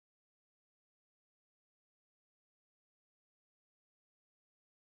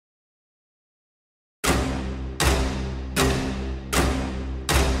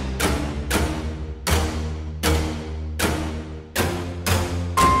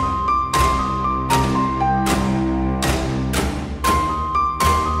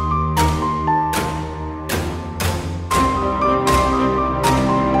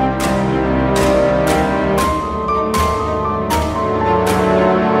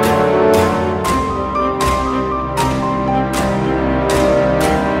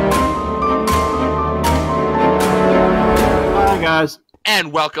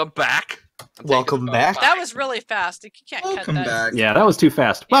welcome back. Welcome back. That was really fast. You can't cut that. Back. Yeah, that was too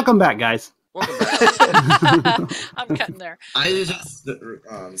fast. Yeah. Welcome back, guys. Welcome back. I'm cutting there. I just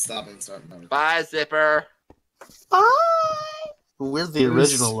stop and start. Bye, Zipper. Bye. We're the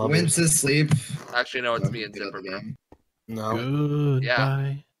original lovers. Went to sleep. Actually, no, it's me and Zipper. No.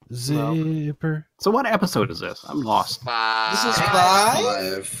 Goodbye, Zipper. So what episode is this? I'm lost. Bye. This is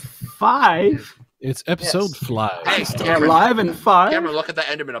 5. 5? It's episode Yes. fly. Hey, Yeah, Cameron. live in 5? Cameron, look at that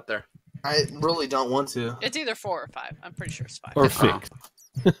Enderman up there. I really don't want to. It's either 4 or 5. I'm pretty sure it's 5. Or It fix.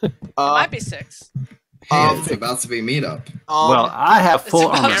 might be 6. Hey, it's about to be meetup. Well, I have It's full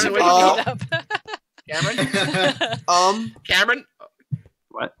about armor. to be Cameron, meet up. Cameron? Cameron?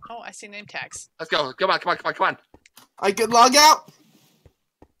 What? Oh, I see name tags. Let's go. Come on. I could log out.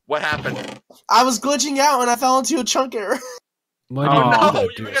 What happened? I was glitching out and I fell into a chunk error. Why Oh, do you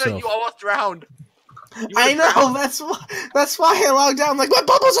do No, that to yourself? you almost drowned. You I would've know. drowned. That's why I logged out. I'm like, my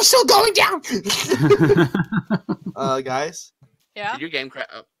bubbles are still going down. Guys. Yeah? Did your game crash?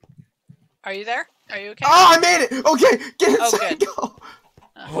 Are you there? Are you okay? Oh, I made it. Okay, get Oh, inside. good.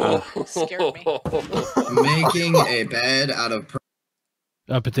 Go. Scared me. Making a bed out of.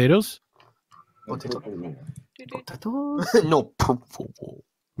 Potatoes? Doo-doo. No purple.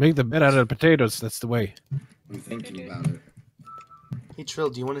 Make the bed out of potatoes. That's the way. I'm thinking about it. Hey Trill,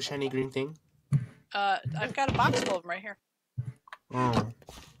 do you want a shiny green thing? I've got a box full of them right here. Oh.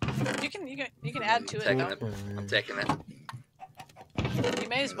 You can add to it Taking though. it. I'm taking it. You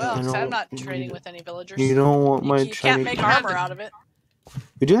may as well, I because I'm don't not need trading it. with any villagers. You don't want my You shiny. can't make armor out of it.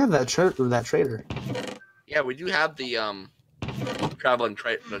 We do have that trader. Yeah, we do have the traveling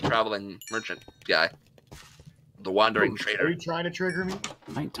merchant guy, the wandering Are trader. you trying to trigger me?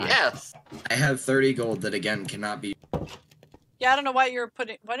 Nighttime. Yes. I have 30 gold that again cannot be. Yeah, I don't know why you're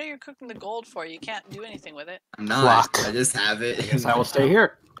putting. What are you cooking the gold for? You can't do anything with it. I'm not. Flock. I just have it. Guess I will stay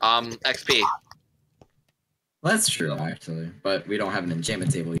here. XP. Well, that's true actually, but we don't have an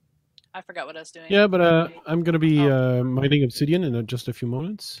enchantment table. I forgot what I was doing. Yeah, but I'm going to be mining obsidian in just a few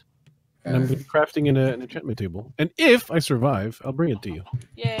moments. And I'm going to be crafting an enchantment table. And if I survive, I'll bring it to you.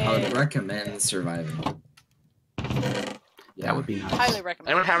 Yay! I would recommend surviving. That would be nice. Highly recommend.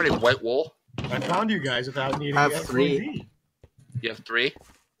 Anyone have any white wool? I found you guys without needing I have to 3. You have 3.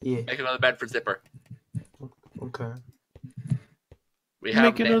 Yeah. Make another bed for Zipper. Okay. We have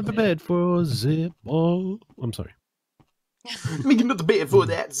Make another bed for Zip. Oh, I'm sorry. Make another bed for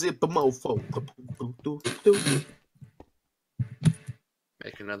that zipper mofo.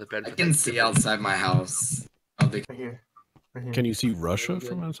 Make another bed. I For can that see Zipper. outside my house. Right here. Right here. Can you see Russia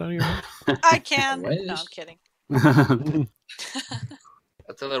from outside of your house? I can. What? No, I'm kidding.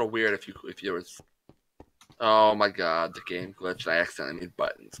 That's a little weird if you was. Oh my god, the game glitched. I accidentally made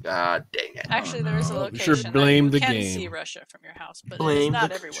buttons. God dang it. Actually, there is a no. You should location. blame that the you can game. see Russia from your house, but Blame it's not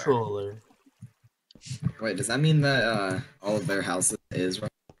the everywhere. controller. Wait, does that mean that all of their houses is?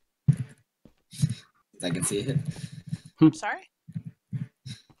 I can see it. Sorry.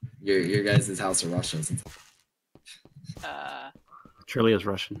 Your guys' house are Russia. Surely is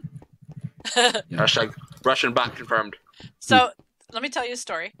Russian. Hashtag Russian bot confirmed. So let me tell you a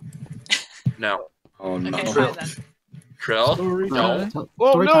story. No. Oh no. Okay, fine then. Trill? No.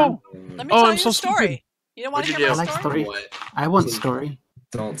 Oh, Story no! time. Let me Oh, tell I'm you so a story. stupid. You don't want to What'd hear you my do? I like story? story. What? I want story.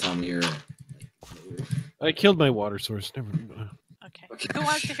 Don't tell me you're. I killed my water source. Never. Okay. Who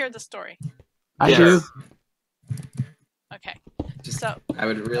wants to hear the story? I Yes. do. Okay. Just, So I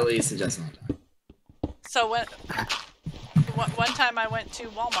would really suggest not. So one time I went to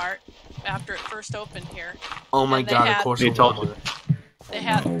Walmart after it first opened here. Oh my And they god, had- of course They we told will. you. They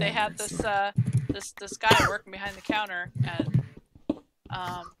had no, this guy working behind the counter, and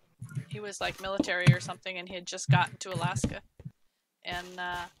he was like military or something, and he had just gotten to Alaska, and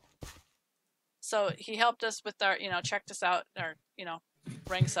so he helped us with our, checked us out, or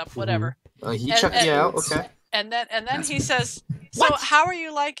ranks up, whatever. He And- checked and- you out, okay. And then he says, "So how are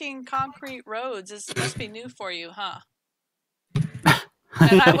you liking concrete roads? This must be new for you, huh?"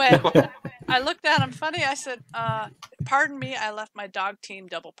 And I looked at him funny. I said, "Pardon me, I left my dog team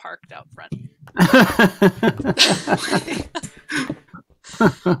double parked out front."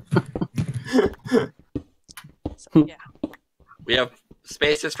 So, yeah. We have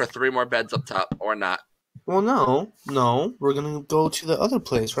spaces for 3 more beds up top, or not. Well, no, we're gonna go to the other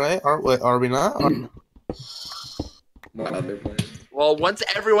place, right? Are we not? What other place? Well, once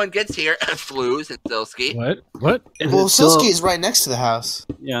everyone gets here, Flues and Silsky. What? Well, Silsky is right next to the house.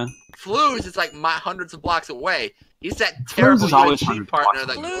 Yeah. Flues is like hundreds of blocks away. He's that terrible is always UHC 100 partner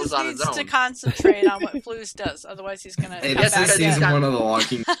that Flues goes on his needs to own. concentrate on what Flues does, otherwise he's gonna Hey, come this back is dead. season 1 of the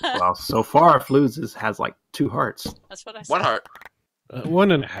Walking. Well, so far, Flus has like 2 hearts. That's what I said. 1 heart.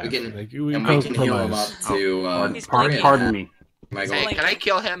 1.5. We can- like, And we can heal him up compromise. to. He's Pardon, blinking. pardon me. Am I Hey, going? can I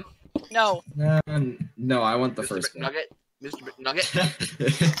kill him? No. No, I want the Mr. first one. McNugget? Mr.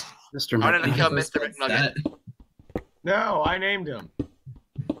 McNugget? Mr. I want to kill First Mr. one's McNugget. dead. No, I named him.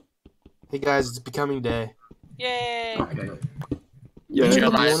 Hey guys, it's becoming day. Yay. Oh, I gotta- Yeah. Do you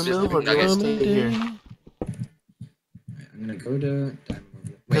Realize want to Mr. move or do you want to McNugget. stay here? I'm gonna go to.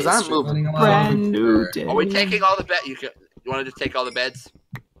 'Cause I'm moving. Brand new day. Are we taking all the beds? You want to just take all the beds?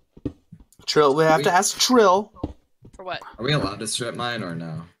 Trill, we have to ask Trill. For what? Are we allowed to strip mine or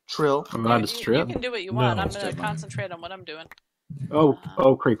no? Trill. I'm allowed to You strip. can do what you want. No. I'm going to Strip mine. concentrate on what I'm doing. Oh,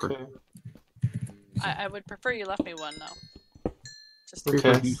 creeper. Okay. I would prefer you left me one, though. Just in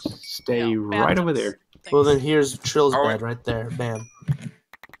Okay. Creeper, you case. stay You know, right over phantoms, there. Well, things. then here's Trill's All bed right there. Bam.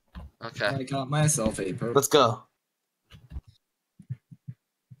 Okay. I got myself a purple. Let's go.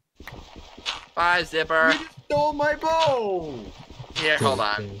 Bye, Zipper. You stole my bow. Here, hold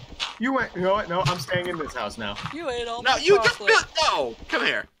on. You went. You know what? No, I'm staying in this house now. You ate all No, my you just chocolate. built. No, come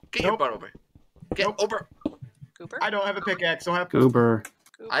here. Get your Nope. butt over. Get Nope. over. Goober? I don't have a pickaxe. So I have. Goober.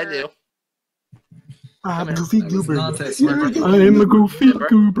 I do. Ah, Come here. goofy That was goober. not that smart. I am a goofy Zipper.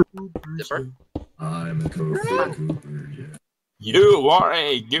 goober. Zipper. I'm a Cooper. Yeah. You are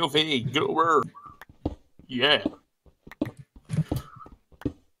a goofy goober. Yeah.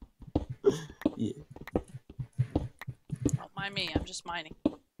 Don't mind me. I'm just mining.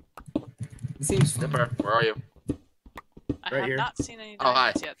 It seems fun. Zipper, where are you? I Right have here. not seen any Oh, hi.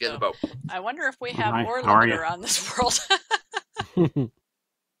 diamonds yet, Get in the though. boat. I wonder if we have Hi, ore how are limit ya? around this world.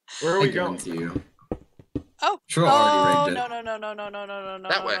 Where are I we going? guarantee you. Oh. Troll Oh, already rigged no, it. no, no, no, no, no, no, no,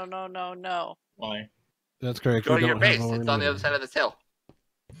 That way. no, no, no, no. Why? That's correct. Go we to your don't have base. ore It's on the neither. other side of this hill.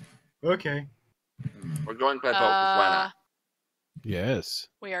 Okay. We're going by boat. 'Cause why not? Yes.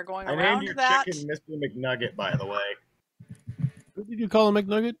 We are going I named around your that. chicken Mr. McNugget, by the way. What did you call him,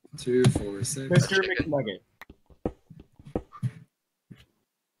 McNugget? 2, 4, 6. Mr. chicken. McNugget.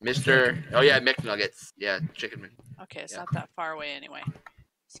 Mr. Oh, yeah, McNuggets. Yeah, chicken. Okay, it's Yeah. not that far away anyway.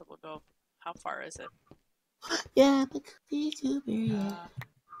 So we'll go. How far is it? Yeah, the goofy goober. Yeah.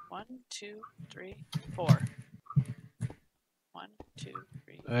 1, 2, 3, 4. 1, 2,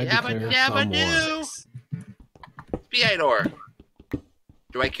 3. I Yeah, but declare yeah, but some war. no. Speidor.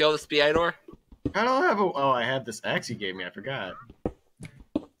 Do I kill the Speidor? I don't have a. Oh, I had this axe he gave me. I forgot.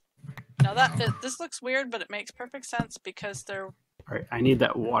 Now this looks weird, but it makes perfect sense because there Alright, I need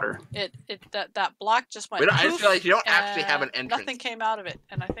that water. that block just went. We don't, I just poof, feel like you don't actually have an and entrance. Nothing came out of it,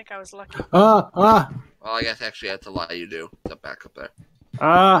 and I think I was lucky. Ah! Well, I guess actually that's a lie. You do. It's up back up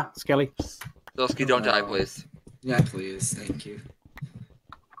there. Skelly. Silsky, don't die, please. Yeah, please. Thank you.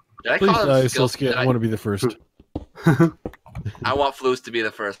 Did I Please call him die, Skills? Silsky. I want to be the first. I want Floos to be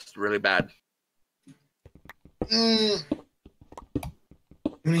the first, really bad. I'm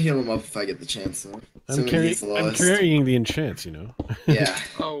gonna heal him up if I get the chance, though. I'm carrying the enchants, you know. Yeah.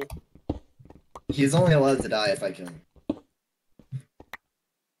 Oh. He's only allowed to die if I kill him.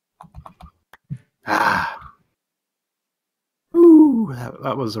 Ooh,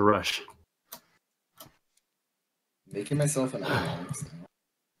 that was a rush. Making myself an axe.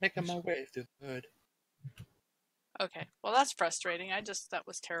 Making my way through the hood. Okay, well that's frustrating. That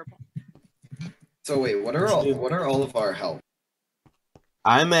was terrible. So wait, what are all of our health?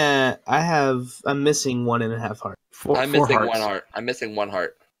 I'm missing 1.5 heart. I'm Four missing hearts. 1 heart. I'm missing 1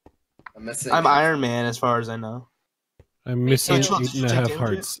 heart. I'm missing. I'm Iron Man as far as I know. I'm Me missing too. 8.5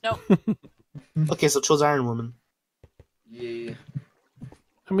 hearts. Okay, so Trill's Iron Woman. Yeah.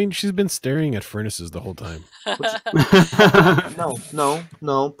 I mean, she's been staring at furnaces the whole time.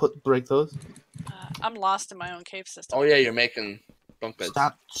 No. Break those. I'm lost in my own cave system. Oh yeah, you're making bunk beds.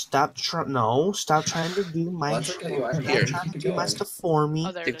 Stop trying to do my Well, that's okay, you Iron Man. Here. Stop trying to Keep do my going. stuff for me.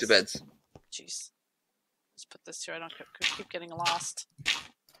 Oh, there Stick it to is. beds. Jeez. Let's put this here. I don't keep getting lost.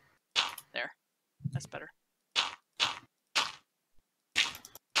 There. That's better.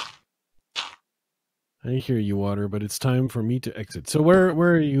 I hear you, Water, but it's time for me to exit. So where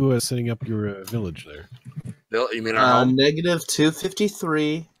are you setting up your village there? Bill, you mean our home? Negative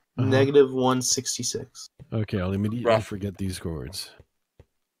 253, negative 166. Okay, I'll immediately Rough. forget these chords.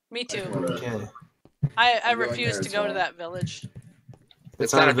 Me too. Okay. I I'm going refuse there to as go to well. that village.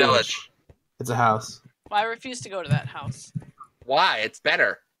 It's not a village. It's a house. Well, I refuse to go to that house. Why? It's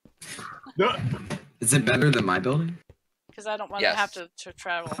better. Is it better than my building? Because I don't want Yes. to have to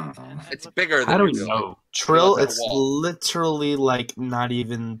travel. and It's look- bigger than I don't your building. know. Trill, Like a it's wall. literally like not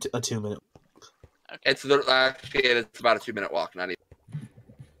even a 2 minute. Okay. Actually, it's about a 2-minute walk. Not even.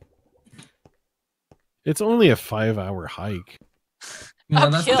 It's only a 5-hour hike. Yeah,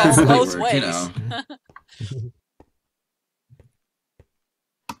 Uphill that's both work, ways. you know.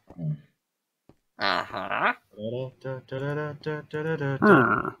 Uh-huh.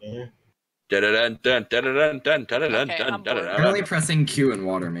 Huh. Apparently pressing Q in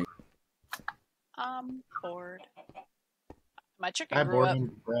water makes. I'm bored. My chicken I grew bored up.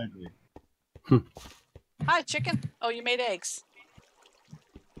 him Bradley. Hi, chicken. Oh, you made eggs.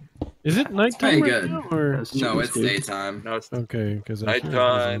 Is it nighttime pretty right good. now, or That's No, chicken it's stew. daytime. No, it's okay? Because I hear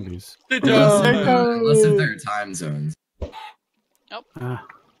Nighttime. zombies. Unless if they're time zones. I'm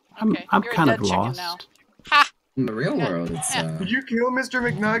Okay, you're a kind dead of chicken lost. now. Ha! In the real Yeah. world, it's Yeah. Did you kill Mr.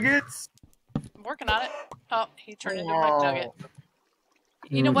 McNuggets? I'm working on it. Oh, he turned into a McNugget. Oh.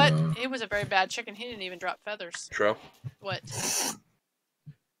 You know what? No. He was a very bad chicken. He didn't even drop feathers. True. What?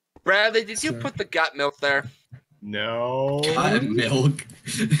 Bradley, did you Sir. put the gut milk there? No. God, milk.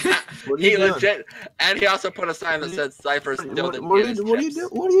 What are He you doing? legit, and he also put a sign that said "Cypher still What didn't are get his you doing?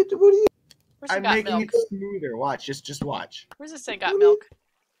 chips." What are you doing? Where's the I'm got making milk? it smoother. Watch, just watch. Where's it say got milk?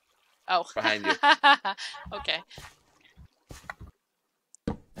 Oh. Behind you. Okay.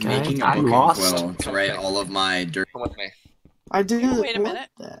 I'm making a I'm book lost. quill to write all of my dirt. Come with me. I didn't. Wait a want minute.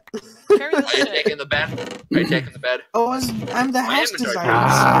 That. Carry this Are you shit. taking the bed? Are you taking the bed? Oh, I'm the My house inventory. designer.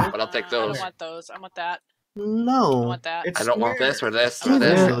 Ah. sir. But I'll take I those. don't want those. I want that. I No. want that. It's I don't want this or this or Give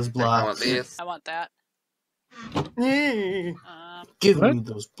this. me Yeah. those I want blocks. these. I want that. Yeah. Give What? me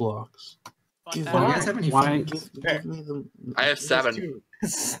those blocks. Want Give Do that. you me. guys have any Why- food? Give me them. I have 7. Two.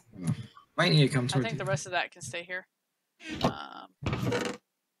 Might need to come I towards think the you. rest of that can stay here.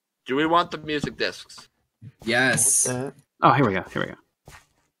 Do we want the music discs? Yes. That. Oh, here we go. Here we go.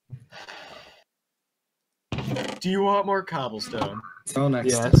 Do you want more cobblestone? So next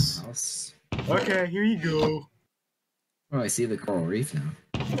Yes. to the house. Okay, here you go. Oh, I see the coral reef now.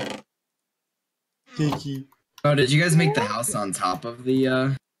 Thank you. Oh, did you guys make the house on top of the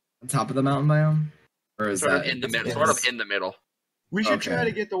mountain biome? Or is Sort of that in the middle. Yes. Sort of in the middle. We should Okay. try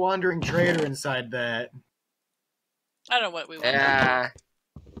to get the wandering trader inside that. I don't know what we want. Yeah.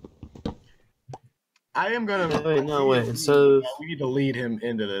 I am gonna. Wait, no, wait. So we need to lead him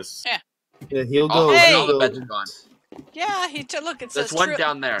into this. yeah, he'll Oh, go. Hey! he'll all the go- beds are gone. Yeah, look, it There's says one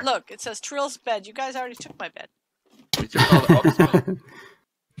down there. Look, it says Trill's bed. You guys already took my bed. We took all the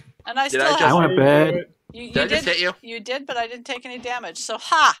And I Did still I have just- I want a bed. you Did I just hit you? You did, but I didn't take any damage. So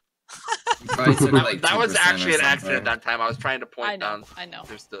ha! You probably took, like, That was 2% or actually an something. accident that time. I was trying to I point know, down. I know.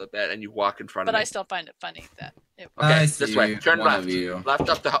 There's the bed, and you walk in front But of I me. still find it funny that it Okay, I this way. see Turn one left. of you. Left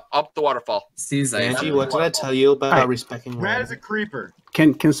up the waterfall. Sees I Angie, what did I tell you about Alright. respecting Rat land? is a creeper.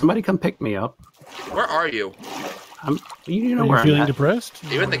 Can somebody come pick me up? Where are you? You know Are where you I'm feeling at. depressed?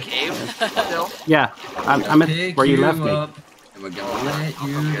 Are you in the cave still? Yeah, I'm at Pick where you left me. up, and we're gonna let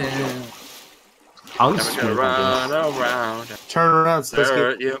you down. I'll I'm just gonna run around. Turn around, Stisky.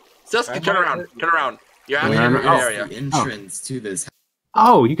 Hurt you. Silsky, turn around. Turn around. You're out Where in is your Where area. is the entrance to this?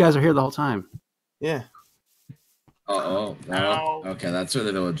 Oh, you guys are here the whole time. Yeah. Oh, Ow. okay, that's where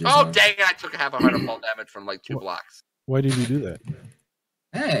the village is. Oh, now. dang it. I took a half a heart of fall damage from like 2 blocks. Why did you do that?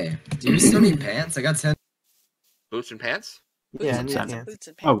 Hey, do you still need pants? I got 10. Boots and pants? Yeah, I and need pants, pants. boots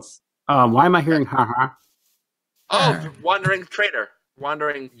and Oh. pants. Why am I hearing ha? Oh, wandering trader.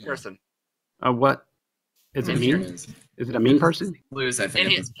 Wandering person. What? Is it In mean? here. Is it a mean person? Blues, I think. In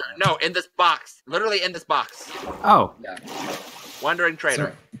at here. this point. No, in this box. Literally in this box. Oh, Wandering trader.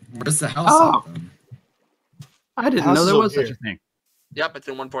 Sorry, where's the house? Oh. at, then? I didn't House know is there over was such here. a thing. Yep, it's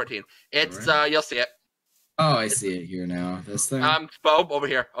in 114. It's Alright. you'll see it. Oh, I see it here now. This thing. Bo, over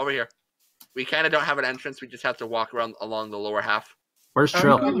here. We kind of don't have an entrance. We just have to walk around along the lower half. Where's I'm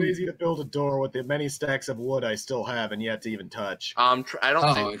Trill? not lazy to build a door with the many stacks of wood I still have and yet to even touch. I don't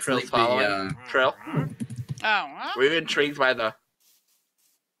Oh, think it's Trill's like following. the. Trill, Oh, well, were you intrigued by the?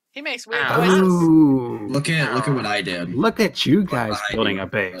 he makes weird Ow. noises. Ooh, Look at what I did. look at you guys Behind building you. a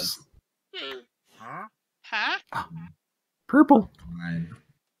base. Huh? Purple. Fine.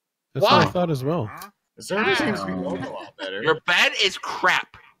 That's what I Why? thought as well. The server seems to be loading a lot better. Your bed is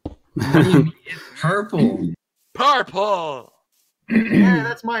crap. Purple. Purple. Yeah,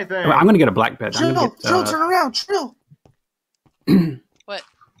 that's my thing. I'm gonna get a black bed. I'm Trill, gonna Trill, get, turn around, Trill. Trill,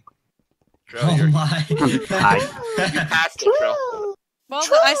 Oh you're, my. you passed the Trill. Well,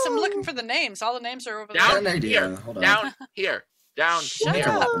 I'm looking for the names. All the names are over Down there. An idea. here. Hold on. Down here. Down Shut here.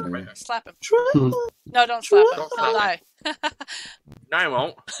 up. Better. Slap him. Trill. No, don't slap him. Don't He'll slap die. No, I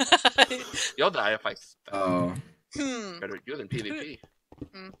won't. You'll die if I. Oh, Better you than PvP.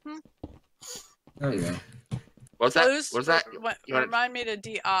 Mm-hmm. there you go. What's that? Blues, What's that? You wanna- remind me to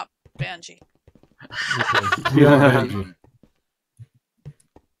de-op Banshee. Yeah.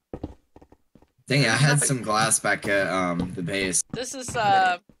 Dang it, I had some glass back at the base This is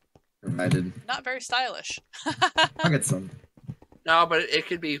provided. not very stylish. I'll get some. No, but it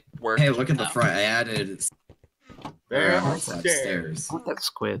could be work. Hey, look at the front. I added Downstairs. upstairs. I want that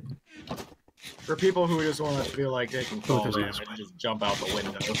squid. For people who just want to feel like they can Oh, fall there's in no and sweat. just jump out the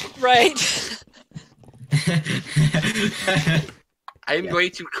window. Right. I'm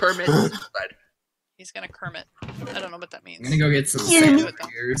going to Kermit. But He's gonna Kermit. I don't know what that means. I'm gonna go get some Yeah. sand Do it, though.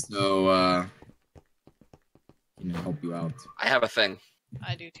 here, so help you out. I have a thing.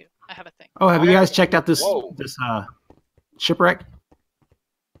 I do too. I have a thing. Oh, have you guys checked out this Whoa. shipwreck?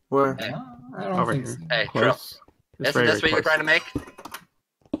 Where? I don't Over think here. so. Hey, Trill. Close. It's Isn't very, this what very you're trying to make?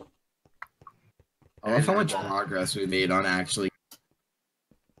 I love how much progress we made on actually.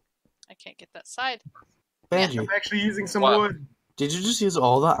 I can't get that side. Benji, I'm actually using some What? wood. did you just use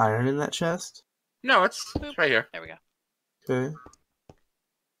all the iron in that chest? No, it's right here. There we go. Okay.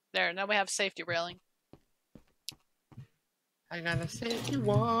 There. Now we have safety railing. I gotta safety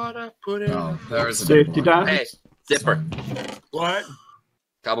water, put it Oh, on. there was a Safety dive. Hey, zipper. What?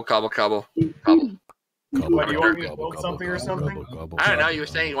 Cobble, cobble, cobble. What, do you want me to build something or something? I don't know, you were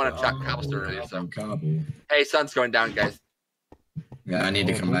saying you want to chuck cobblestone earlier, so. Cobble. Hey, sun's going down, guys. Yeah, I need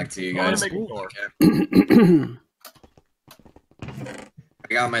to come back to you I want guys. to make a door.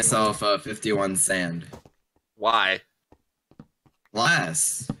 I got myself 51 sand. Why?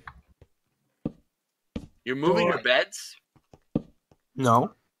 Last. You're moving your beds?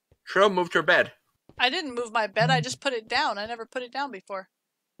 No. Trill moved her bed. I didn't move my bed. I just put it down. I never put it down before.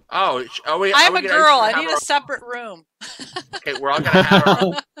 Oh, are we? I'm are a we girl. gonna I have need a separate room. Okay, we're all gonna have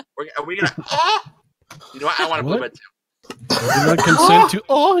our. Are we gonna? Oh! You know what? I want a blue What? bed too. I do not consent to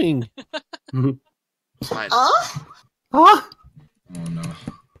awing. Fine. Ah! Oh no.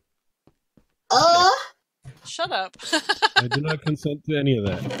 Shut up. I do not consent to any of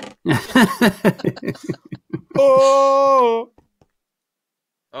that. Oh.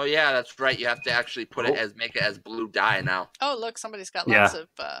 Oh yeah, that's right. You have to actually put it as make it as blue dye now. Oh, look, somebody's got Yeah. lots of.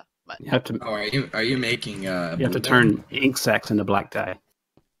 you have to. Oh, are you making? You have to turn ink sacks into black dye.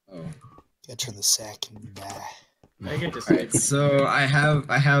 Oh. Gotta turn the sack and die. I get to see. Alright, so I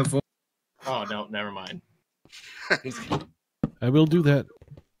have. Oh no, never mind. I will do that.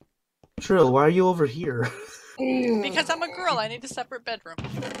 Trill, why are you over here? Because I'm a girl. I need a separate bedroom.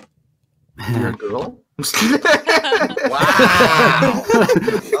 You're a girl? Wow.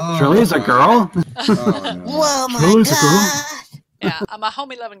 Trilly's a girl. Oh, no. Whoa, my Trilly's a girl. Yeah, I'm a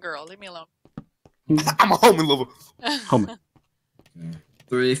homie loving girl. Leave me alone. I'm a homie lover. Homie.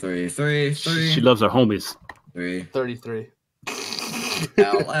 3, 3, 3, 3. She loves her homies. 3. 33.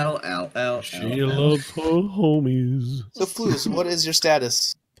 L. She loves her homies. So, Floos, what is your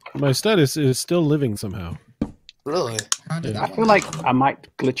status? My status is still living somehow. Really? I feel like I might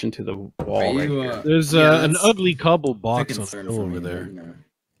glitch into the wall right here. There's Yeah, an that's ugly cobble box on the concern hill for over me, there. you know.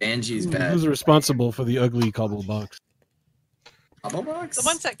 Angie's bad. Who's responsible for the ugly cobble box? Bubble box? The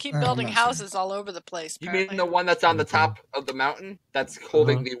ones that keep I'm building not sure. houses all over the place. You Apparently. mean the one that's on the top of the mountain that's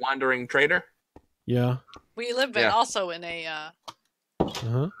holding the wandering trader Yeah. We live Yeah. also in a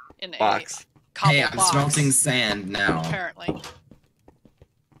Uh-huh. box? cobble Hey, I'm box. smelting sand now. Apparently.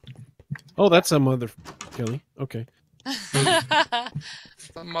 Oh, that's some other Kelly. Okay.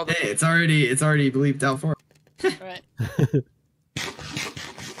 Some mother. Hey, it's already bleeped out for. Right.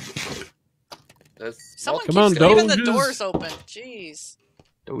 There's Someone Come on, keeps leaving the Doges. doors open. Jeez.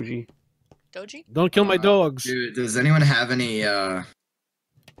 Doji. Doji? Don't kill my dogs. Dude, does anyone have any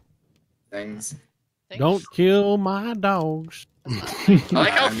things? Thanks. Don't kill my dogs. I like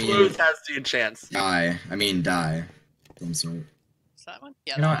how I mean- Flute has the chance. Die. Some sort. Is that one?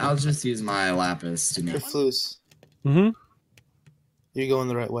 Yeah. You know that what? I'll just use my lapis to Hey, make. Floos, Mm-hmm. you're going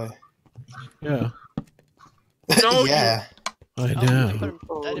the right way. Yeah. No, Yeah. I one. Oh, I know. didn't put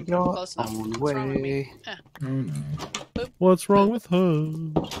him close enough. Own What's wrong with me? way. Oh no. What's wrong with her?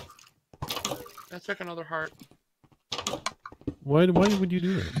 That's like another heart. Why would you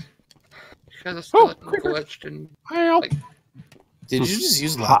do that? Because it's Oh, still creeper. glitched and Help! Like- Did you just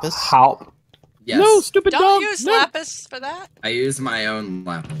use lapis? Help. Yes. No, stupid Don't dog! use no. lapis for that. I use my own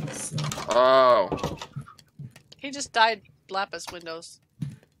lapis. So. oh, He just dyed lapis windows.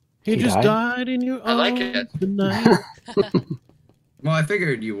 He He just died? died in your I like arms it. tonight. Well, I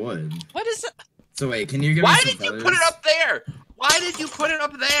figured you would. What is it? So wait, can you give why me some did you feathers? put it up there? Why did you put it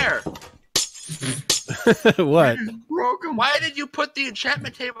up there? What? Broke him. Why did you put the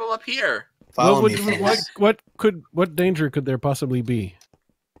enchantment table up here? Follow What, me, would, Floos. what danger could there possibly be?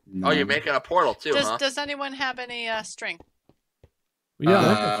 No. Oh, you're making a portal too, huh? Does anyone have any string? Yeah, I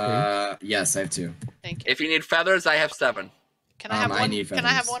got string. Yes, I have 2. Thank you. If you need feathers, I have 7. Can I have I one? need Can I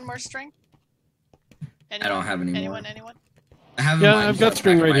have feathers. one more string? I don't have any more. Anyone? I have Yeah, mine I've got back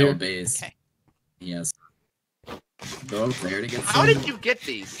string at right my here. old base. Okay. Yes. go up there to get How some? did you get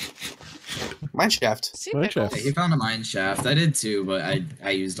these? Mine shaft. Sea Mine pickles. shaft. He found a mine shaft. I did too, but I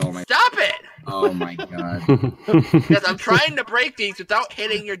used all my. Stop it! Oh my god. Because I'm trying to break these without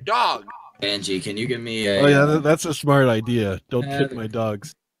hitting your dog. Angie, can you give me a? Oh yeah, that's a smart idea. Don't hit my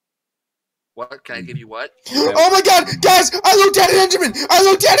dogs. What? Can I give you what? Oh my god, guys! I looked at an Enderman! I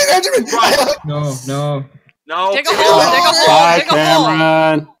looked at an Enderman! Run! No. No. Dig a hole, dig a hole, Bye, dig a hole.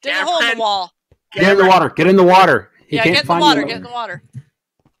 Cameron. Dig a hole in the wall. Get in the water. Get in the water. He Yeah, can't get in the find water, you. get in the water.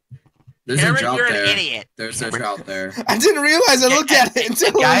 There's a Cameron, drought you're there. an idiot. There's a drought there. I didn't realize I looked at it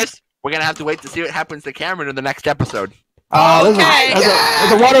until Guys, we're gonna have to wait to see what happens to Cameron in the next episode. Okay.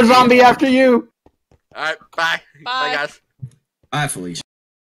 There's a water zombie after you. All right, bye. Bye. Bye, guys. Bye, Felicia.